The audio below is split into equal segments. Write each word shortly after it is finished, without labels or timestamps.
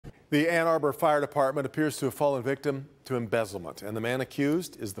The Ann Arbor Fire Department appears to have fallen victim to embezzlement, and the man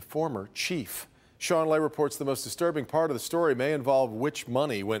accused is the former chief. Sean Lay reports the most disturbing part of the story may involve which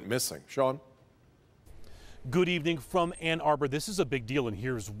money went missing. Sean? Good evening from Ann Arbor. This is a big deal, and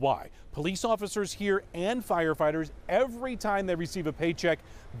here's why. Police officers here and firefighters, every time they receive a paycheck,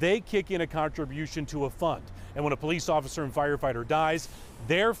 they kick in a contribution to a fund. And when a police officer and firefighter dies,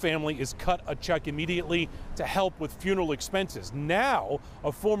 their family is cut a check immediately to help with funeral expenses. Now,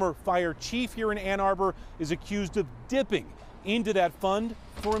 a former fire chief here in Ann Arbor is accused of dipping into that fund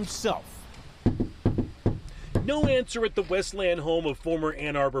for himself. No answer at the Westland home of former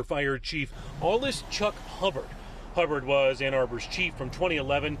Ann Arbor Fire Chief Aulis Chuck Hubbard. Hubbard was Ann Arbor's chief from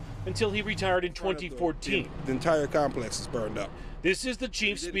 2011 until he retired in 2014. The entire complex is burned up. This is the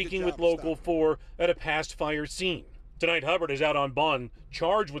chief speaking with Local 4 at a past fire scene. Tonight, Hubbard is out on bond,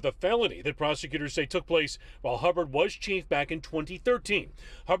 charged with a felony that prosecutors say took place while Hubbard was chief back in 2013.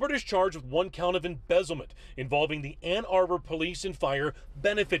 Hubbard is charged with one count of embezzlement involving the Ann Arbor Police and Fire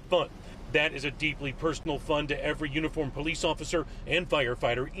Benefit Fund. That is a deeply personal fund to every uniformed police officer and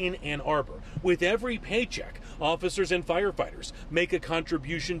firefighter in Ann Arbor. With every paycheck, officers and firefighters make a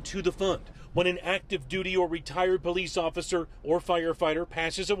contribution to the fund. When an active duty or retired police officer or firefighter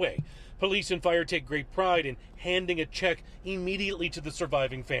passes away, police and fire take great pride in handing a check immediately to the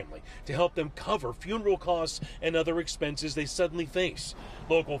surviving family to help them cover funeral costs and other expenses they suddenly face.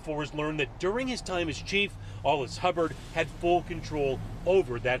 Local 4 has learned that during his time as chief, Aulis Hubbard had full control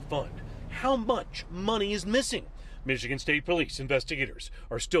over that fund. How much money is missing? Michigan State Police investigators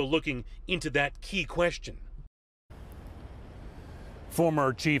are still looking into that key question.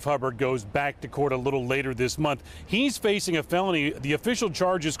 Former Chief Hubbard goes back to court a little later this month. He's facing a felony. The official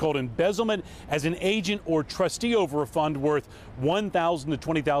charge is called embezzlement as an agent or trustee over a fund worth $1,000 to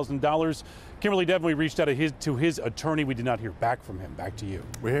 $20,000. Kimberly Devin, we reached out to his attorney. We did not hear back from him. Back to you.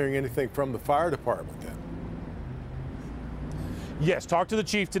 We're hearing anything from the fire department then? Yes, talked to the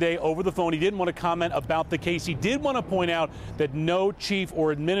chief today over the phone. He didn't want to comment about the case. He did want to point out that no chief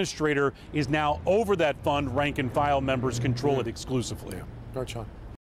or administrator is now over that fund. Rank and file members control it exclusively. All right, Sean.